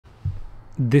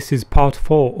This is part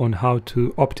 4 on how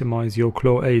to optimize your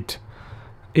Claw 8.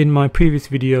 In my previous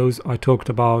videos I talked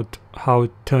about how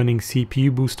turning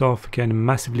CPU boost off can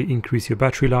massively increase your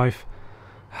battery life,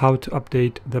 how to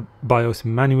update the BIOS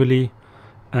manually,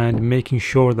 and making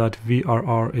sure that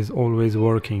VRR is always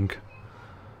working.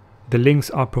 The links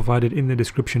are provided in the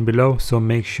description below, so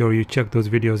make sure you check those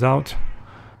videos out.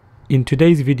 In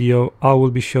today's video I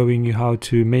will be showing you how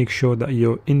to make sure that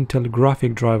your Intel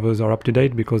graphic drivers are up to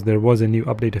date, because there was a new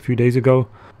update a few days ago.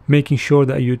 Making sure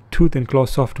that your Tooth and Claw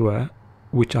software,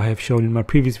 which I have shown in my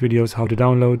previous videos how to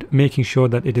download, making sure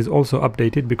that it is also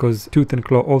updated because Tooth and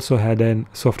Claw also had a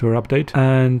software update,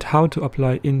 and how to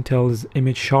apply Intel's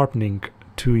image sharpening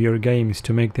to your games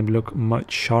to make them look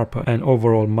much sharper and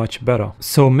overall much better.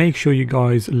 So make sure you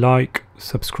guys like,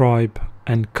 subscribe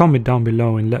and comment down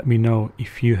below and let me know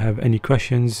if you have any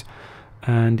questions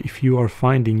and if you are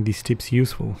finding these tips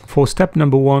useful. For step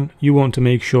number 1, you want to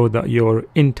make sure that your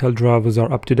Intel drivers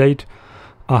are up to date.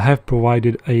 I have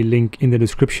provided a link in the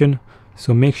description,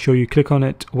 so make sure you click on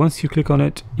it. Once you click on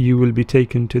it, you will be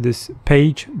taken to this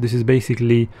page. This is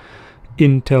basically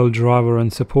Intel Driver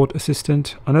and Support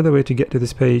Assistant. Another way to get to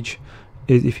this page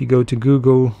is if you go to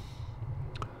Google,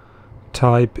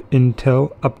 type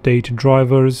Intel Update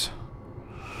Drivers,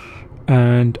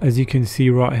 and as you can see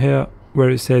right here where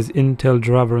it says Intel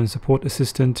Driver and Support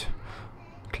Assistant,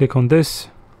 click on this,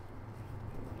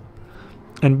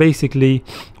 and basically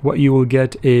what you will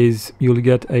get is you'll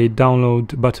get a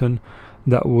download button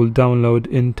that will download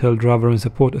Intel Driver and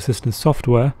Support Assistant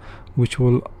software, which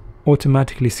will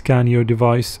automatically scan your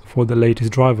device for the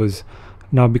latest drivers.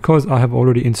 Now because I have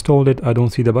already installed it, I don't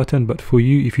see the button, but for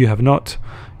you, if you have not,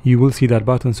 you will see that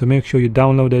button, so make sure you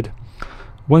download it.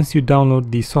 Once you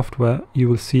download the software, you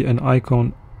will see an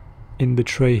icon in the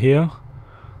tray here,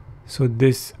 so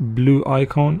this blue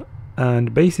icon,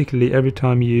 and basically every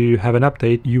time you have an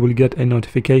update you will get a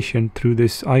notification through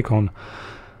this icon.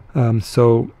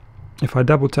 So if I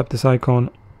double tap this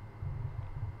icon,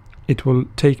 it will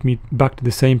take me back to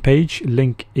the same page.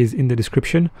 Link is in the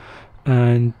description,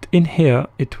 and in here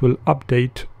it will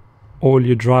update all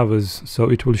your drivers, so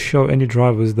it will show any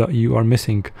drivers that you are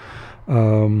missing.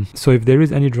 So if there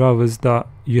is any drivers that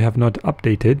you have not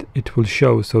updated, it will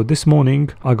show. So this morning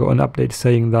I got an update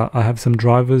saying that I have some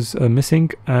drivers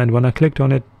missing, and when I clicked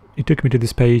on it, it took me to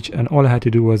this page, and all I had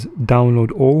to do was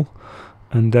download all,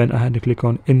 and then I had to click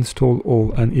on install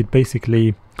all, and it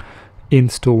basically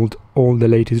installed all the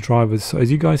latest drivers. So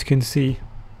as you guys can see,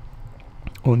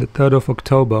 on the 3rd of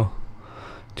October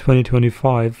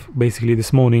 2025, basically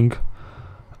this morning,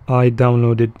 I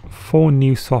downloaded 4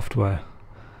 new software.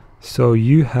 So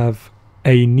you have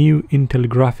a new Intel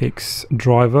graphics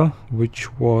driver,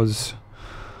 which was,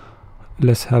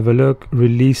 let's have a look,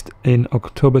 released in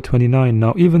October 29.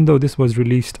 Now even though this was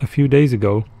released a few days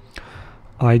ago,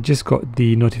 I just got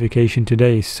the notification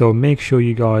today, so make sure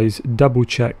you guys double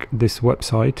check this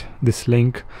website, this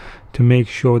link, to make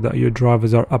sure that your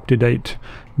drivers are up to date,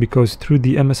 because through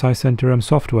the MSI CenterM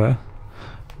software,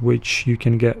 which you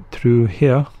can get through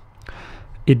here,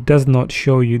 it does not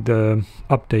show you the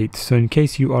updates. So in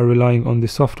case you are relying on the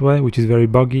software, which is very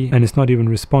buggy and it's not even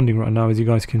responding right now, as you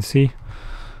guys can see.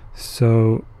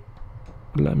 So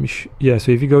let me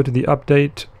so if you go to the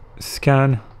update,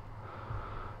 scan,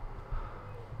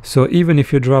 so even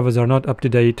if your drivers are not up to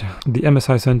date, the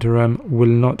MSI CenterM will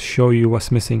not show you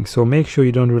what's missing. So make sure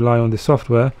you don't rely on the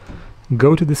software.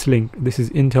 Go to this link. This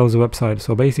is Intel's website,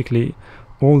 so basically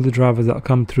all the drivers that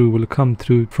come through will come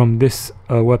through from this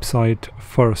website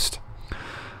first.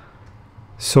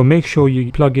 So make sure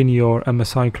you plug in your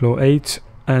MSI Claw 8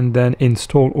 and then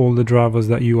install all the drivers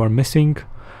that you are missing.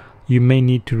 You may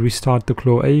need to restart the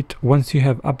Claw 8. Once you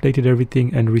have updated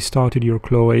everything and restarted your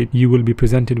Claw 8, you will be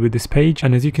presented with this page,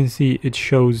 and as you can see, it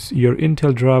shows your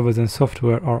Intel drivers and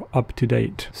software are up to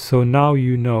date. So now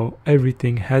you know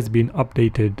everything has been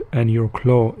updated and your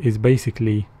Claw is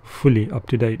basically fully up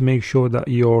to date. Make sure that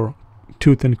your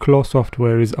Tooth and Claw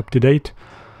software is up to date.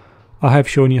 I have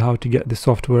shown you how to get the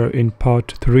software in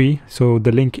part 3, so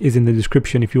the link is in the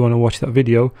description if you want to watch that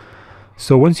video.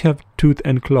 So once you have Tooth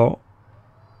and Claw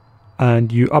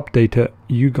and you update it,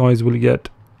 you guys will get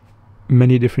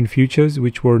many different features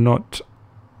which were not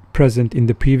present in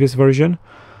the previous version.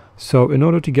 So in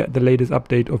order to get the latest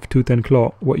update of Tooth and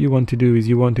Claw, what you want to do is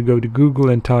you want to go to Google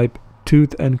and type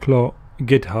Tooth and Claw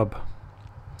GitHub,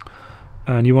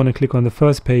 and you want to click on the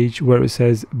first page where it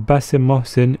says Basim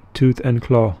Mohsin Tooth and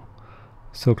Claw.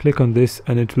 So click on this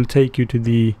and it will take you to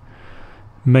the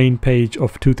main page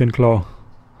of Tooth and Claw.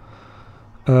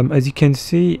 As you can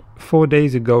see, 4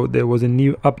 days ago there was a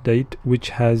new update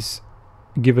which has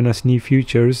given us new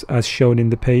features as shown in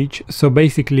the page. So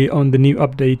basically on the new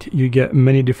update you get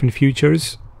many different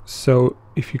features. So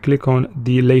if you click on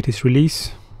the latest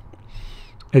release,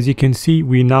 as you can see,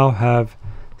 we now have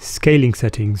scaling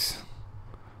settings,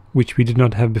 which we did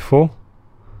not have before.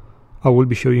 I will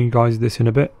be showing you guys this in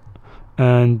a bit.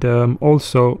 And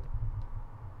also,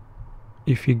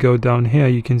 if you go down here,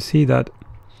 you can see that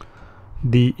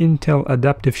the Intel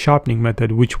adaptive sharpening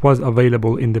method, which was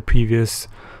available in the previous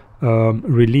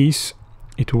release,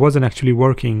 it wasn't actually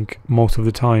working most of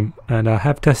the time, and I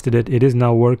have tested it. It is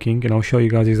now working, and I'll show you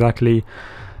guys exactly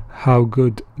how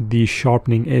good the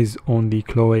sharpening is on the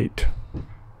Claw 8.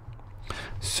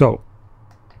 So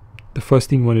the first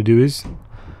thing you want to do is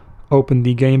open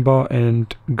the game bar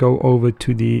and go over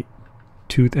to the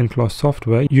Tooth and Claw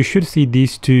software. You should see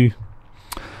these two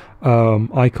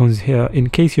icons here. In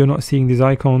case you're not seeing these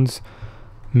icons,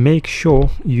 make sure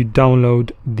you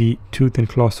download the Tooth and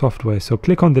Claw software. So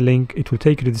click on the link, it will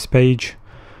take you to this page,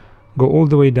 go all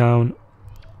the way down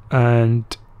and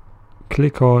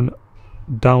click on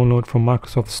download from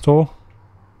Microsoft Store.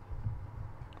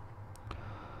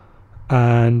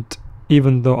 And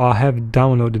even though I have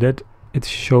downloaded it, it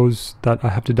shows that I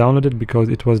have to download it because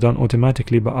it was done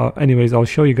automatically. But anyways, I'll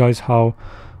show you guys how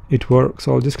it works.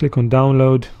 So I'll just click on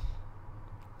download.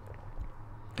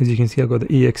 As you can see, I got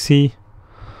the exe.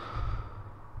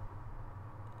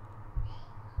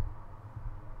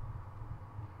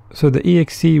 So the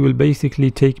exe will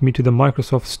basically take me to the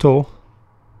Microsoft Store,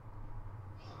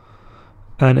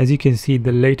 and as you can see,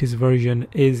 the latest version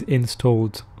is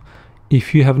installed.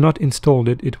 If you have not installed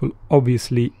it, it will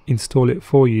obviously install it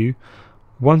for you.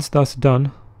 Once that's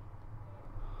done,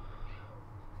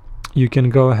 you can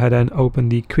go ahead and open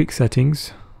the quick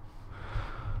settings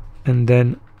and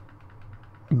then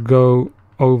go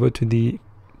over to the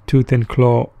Tooth and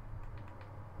Claw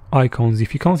icons.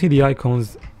 If you can't see the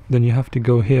icons, then you have to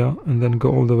go here and then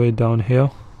go all the way down here,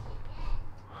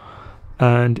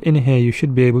 and in here you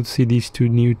should be able to see these two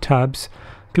new tabs.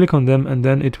 Click on them and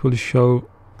then it will show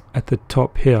at the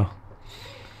top here.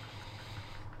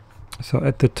 So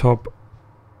at the top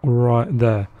right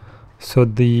there. So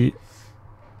the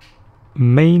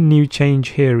main new change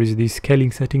here is the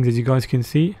scaling settings. As you guys can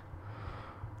see,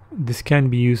 this can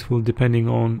be useful depending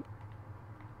on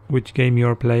which game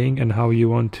you're playing and how you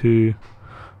want to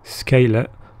scale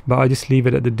it, but I just leave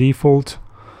it at the default.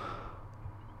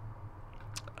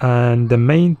 And the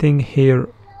main thing here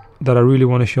that I really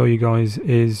want to show you guys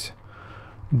is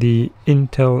the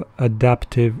Intel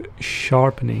adaptive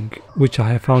sharpening, which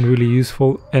I have found really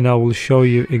useful, and I will show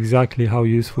you exactly how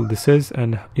useful this is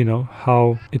and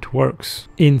how it works.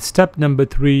 In step number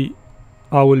 3,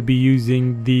 I will be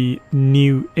using the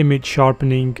new image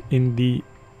sharpening in the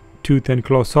Tooth and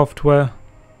Claw software,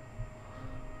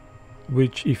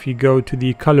 which if you go to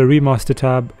the color remaster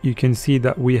tab, you can see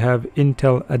that we have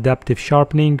Intel adaptive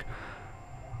sharpening.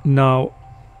 Now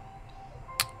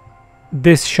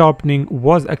this sharpening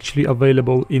was actually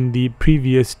available in the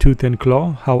previous Tooth and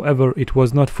Claw, however it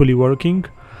was not fully working.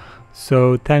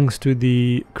 So thanks to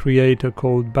the creator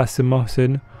called Basim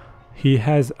Mohsin, he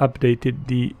has updated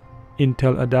the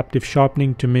Intel adaptive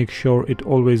sharpening to make sure it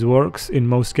always works in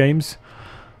most games.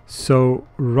 So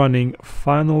running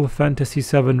Final Fantasy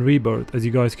VII Rebirth, as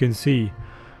you guys can see,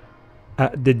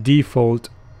 at the default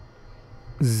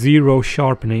 0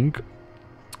 sharpening,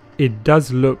 it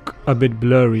does look a bit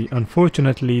blurry.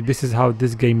 Unfortunately, this is how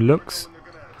this game looks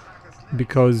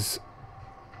because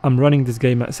I'm running this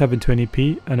game at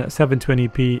 720p, and at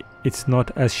 720p it's not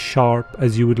as sharp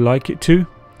as you would like it to.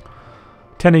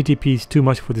 1080p is too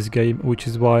much for this game, which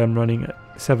is why I'm running at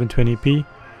 720p.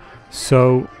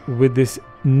 So with this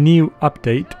new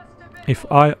update, if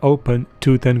I open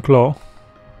Tooth and Claw,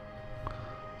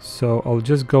 so I'll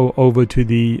just go over to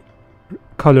the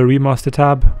color remaster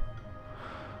tab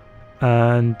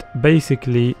and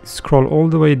basically scroll all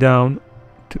the way down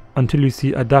until you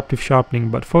see adaptive sharpening.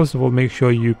 But first of all, make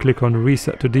sure you click on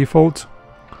reset to default,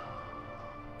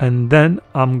 and then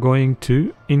I'm going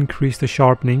to increase the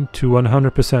sharpening to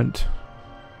 100%.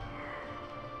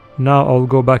 Now I'll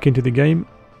go back into the game.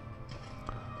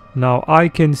 Now I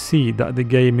can see that the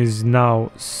game is now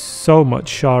so much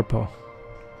sharper.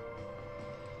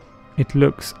 It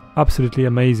looks absolutely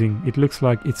amazing. It looks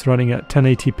like it's running at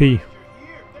 1080p.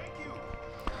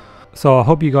 So I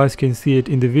hope you guys can see it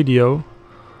in the video,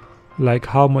 like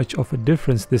how much of a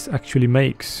difference this actually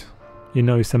makes.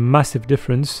 It's a massive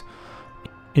difference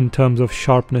in terms of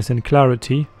sharpness and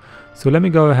clarity. So let me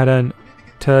go ahead and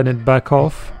turn it back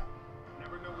off.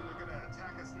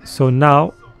 So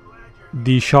now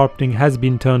the sharpening has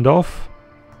been turned off,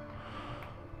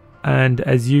 and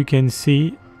as you can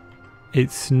see,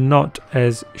 it's not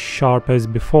as sharp as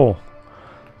before.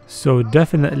 So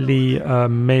definitely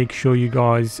make sure you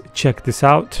guys check this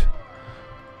out.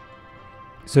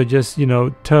 So just, you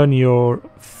know, turn your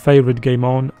favorite game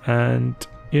on and,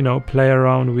 you know, play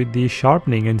around with the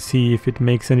sharpening and see if it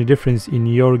makes any difference in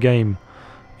your game.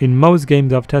 In most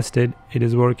games I've tested, it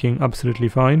is working absolutely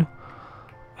fine,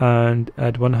 and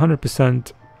at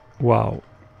 100%, wow,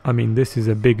 I mean, this is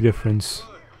a big difference.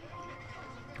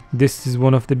 This is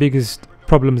one of the biggest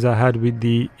problems I had with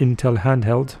the Intel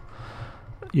handheld,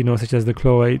 you know, such as the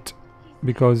Claw 8,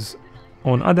 because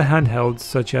on other handhelds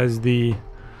such as the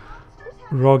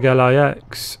ROG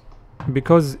LIX,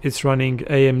 because it's running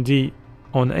AMD,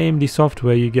 on AMD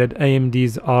software you get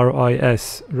AMD's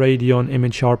RIS, Radeon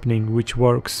Image Sharpening, which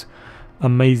works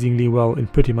amazingly well in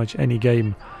pretty much any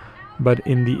game. But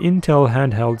in the Intel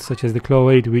handhelds such as the Claw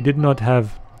 8, we did not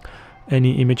have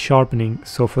any image sharpening.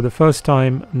 So for the first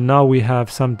time now we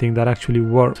have something that actually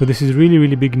works. So this is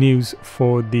really big news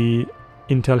for the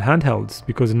Intel handhelds,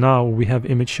 because now we have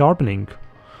image sharpening.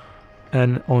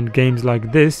 And on games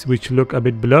like this, which look a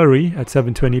bit blurry at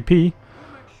 720p,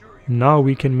 now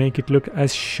we can make it look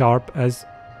as sharp as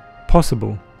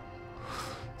possible.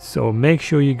 So make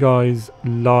sure you guys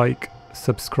like,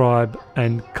 subscribe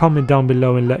and comment down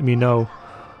below and let me know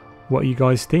what you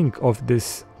guys think of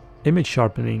this image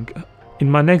sharpening. In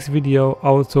my next video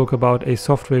I will talk about a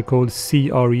software called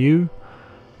CRU,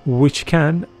 which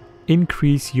can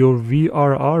increase your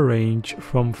VRR range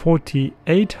from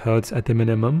 48 Hz at the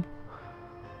minimum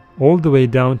all the way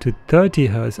down to 30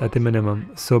 Hz at the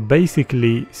minimum. So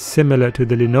basically similar to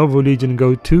the Lenovo Legion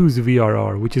Go 2's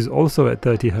VRR, which is also at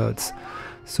 30 Hz.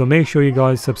 So make sure you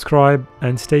guys subscribe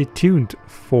and stay tuned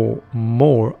for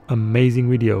more amazing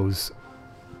videos.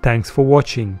 Thanks for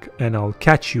watching, and I'll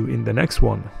catch you in the next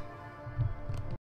one.